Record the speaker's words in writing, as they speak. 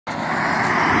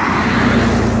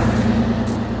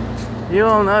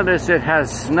You'll notice it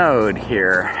has snowed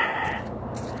here.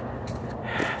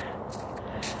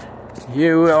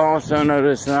 You will also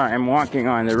notice that I'm walking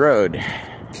on the road.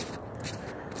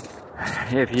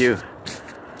 If you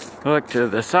look to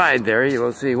the side there, you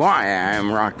will see why I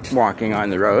am walking on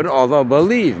the road. Although,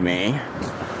 believe me,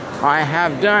 I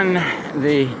have done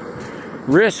the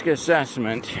risk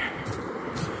assessment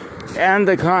and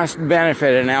the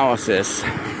cost-benefit analysis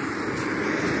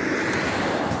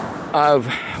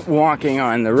of walking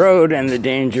on the road and the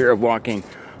danger of walking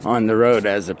on the road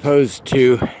as opposed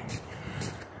to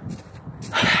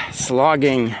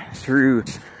slogging through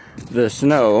the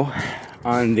snow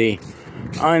on the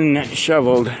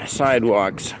unshoveled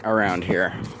sidewalks around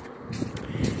here.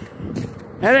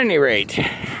 At any rate,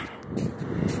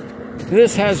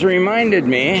 this has reminded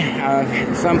me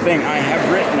of something I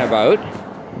have written about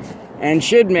and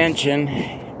should mention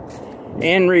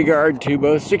in regard to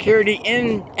both security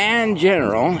and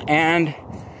general and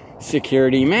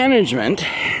security management,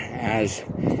 as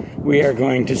we are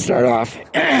going to start off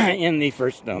in the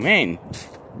first domain.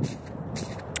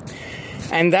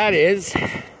 And that is,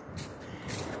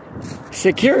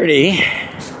 security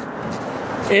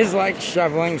is like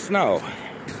shoveling snow.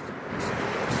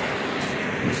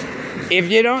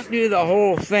 If you don't do the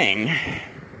whole thing,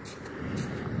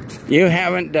 you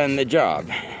haven't done the job.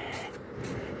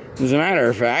 As a matter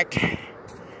of fact,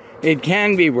 it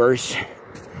can be worse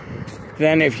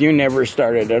than if you never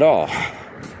started at all.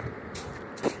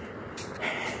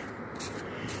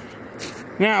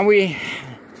 Now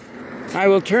I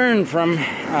will turn from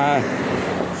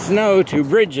snow to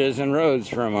bridges and roads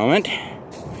for a moment.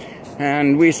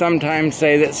 And we sometimes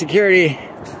say that security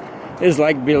is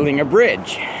like building a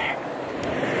bridge.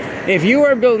 If you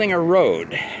are building a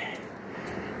road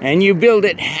and you build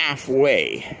it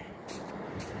halfway,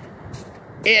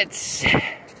 it's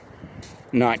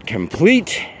not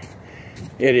complete.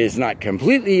 It is not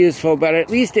completely useful, but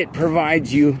at least it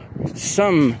provides you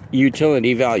some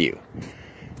utility value.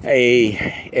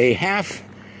 A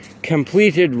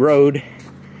half-completed road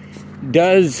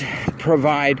does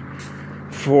provide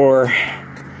for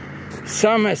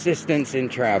some assistance in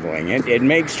traveling. It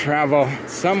makes travel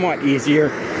somewhat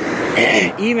easier,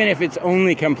 even if it's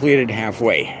only completed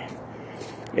halfway.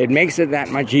 It makes it that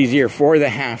much easier for the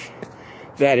half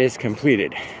that is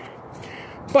completed.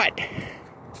 But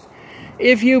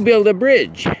if you build a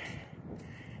bridge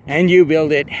and you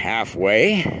build it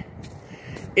halfway,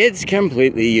 it's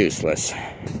completely useless.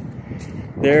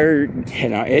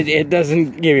 It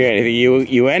doesn't give you anything.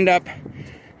 You end up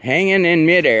hanging in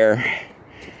midair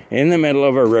in the middle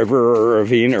of a river or a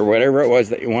ravine or whatever it was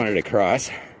that you wanted to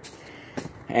cross,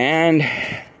 and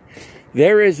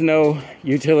there is no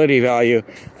utility value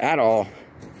at all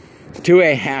to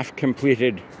a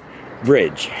half-completed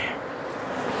bridge.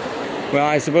 Well,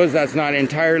 I suppose that's not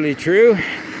entirely true.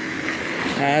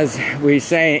 As we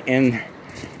say in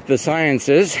the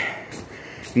sciences,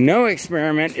 no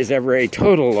experiment is ever a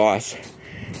total loss.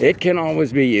 It can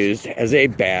always be used as a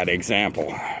bad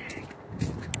example.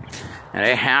 And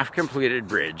a half-completed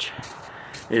bridge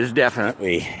is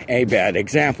definitely a bad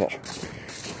example.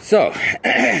 So,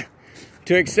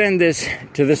 to extend this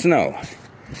to the snow,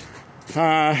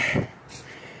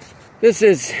 this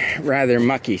is rather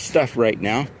mucky stuff right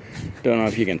now. Don't know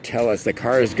if you can tell as the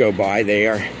cars go by. They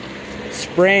are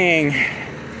spraying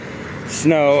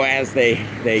snow as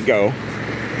they go.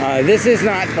 This is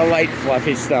not the light,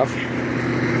 fluffy stuff.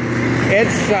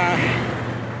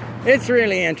 It's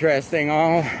really interesting.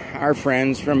 All our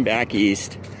friends from back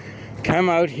east come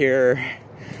out here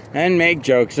and make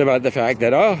jokes about the fact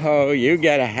that, oh, you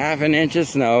get a half an inch of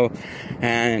snow,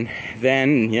 and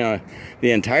then,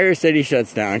 the entire city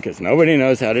shuts down because nobody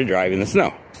knows how to drive in the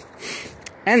snow.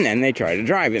 And then they try to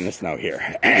drive in the snow here.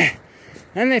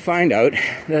 And they find out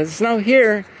that the snow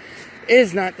here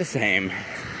is not the same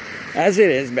as it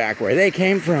is back where they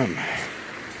came from.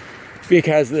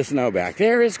 Because the snow back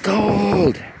there is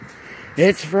cold.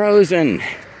 It's frozen.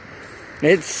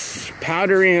 It's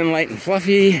powdery and light and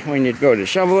fluffy when you go to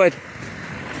shovel it.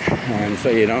 And so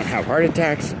you don't have heart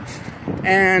attacks.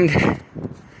 And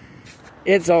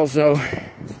it's also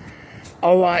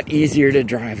a lot easier to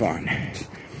drive on.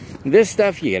 This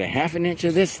stuff, you get a half an inch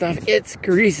of this stuff, it's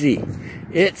greasy.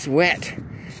 It's wet.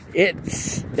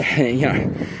 It's,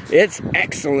 it's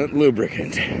excellent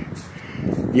lubricant.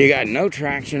 You got no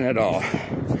traction at all.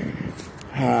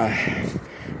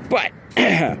 But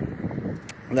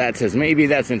maybe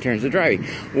that's in terms of driving.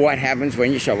 What happens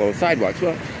when you shovel the sidewalks?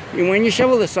 Well, when you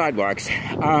shovel the sidewalks,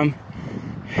 a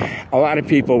lot of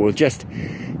people will just,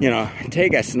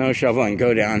 take a snow shovel and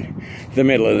go down the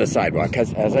middle of the sidewalk.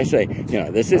 Because, as I say, you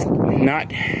know, this is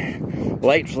not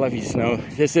light, fluffy snow.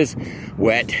 This is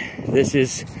wet. This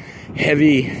is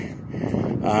heavy.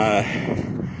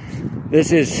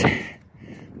 This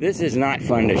is not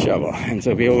fun to shovel. And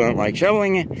so people don't like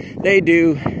shoveling it. They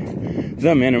do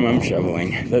the minimum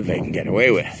shoveling that they can get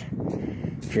away with.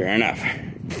 Fair enough.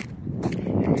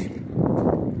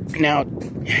 Now,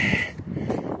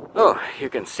 oh, you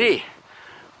can see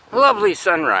a lovely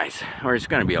sunrise, or it's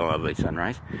going to be a lovely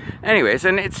sunrise. Anyways,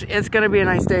 and it's going to be a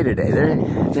nice day today.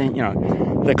 You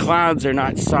know, the clouds are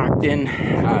not socked in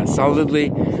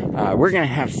solidly. We're going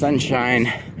to have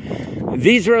sunshine.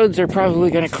 These roads are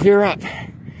probably going to clear up.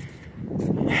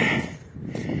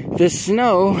 The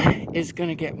snow is going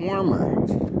to get warmer,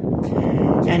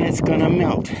 and it's going to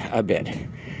melt a bit.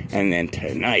 And then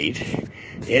tonight,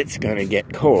 it's going to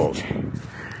get cold.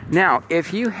 Now,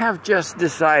 if you have just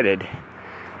decided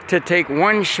to take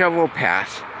one shovel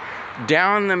pass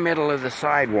down the middle of the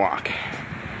sidewalk,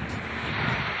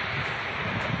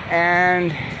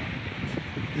 and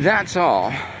that's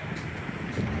all,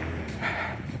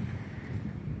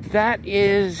 that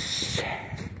is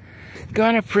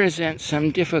going to present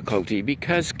some difficulty,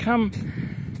 because come,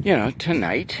 you know,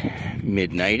 tonight,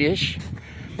 midnight-ish,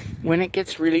 when it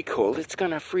gets really cold, it's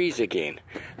going to freeze again.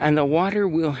 And the water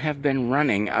will have been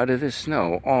running out of the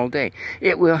snow all day.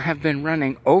 It will have been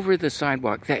running over the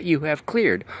sidewalk that you have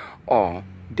cleared all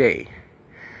day.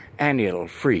 And it'll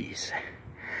freeze.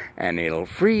 And it'll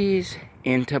freeze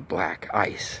into black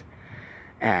ice.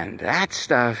 And that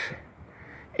stuff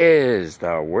is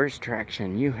the worst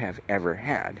traction you have ever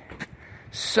had.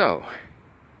 So,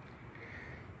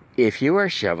 if you are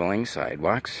shoveling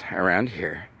sidewalks around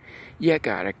here, you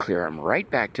gotta clear them right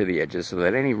back to the edges so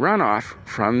that any runoff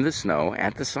from the snow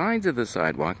at the sides of the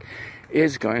sidewalk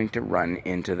is going to run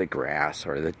into the grass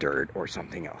or the dirt or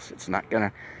something else. It's not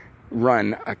gonna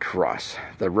run across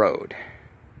the road.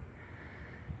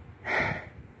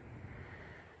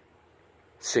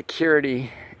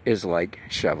 Security is like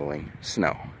shoveling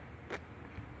snow.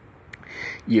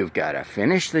 You've got to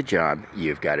finish the job,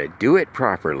 you've got to do it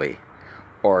properly,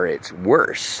 or it's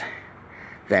worse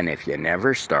than if you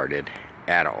never started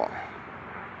at all.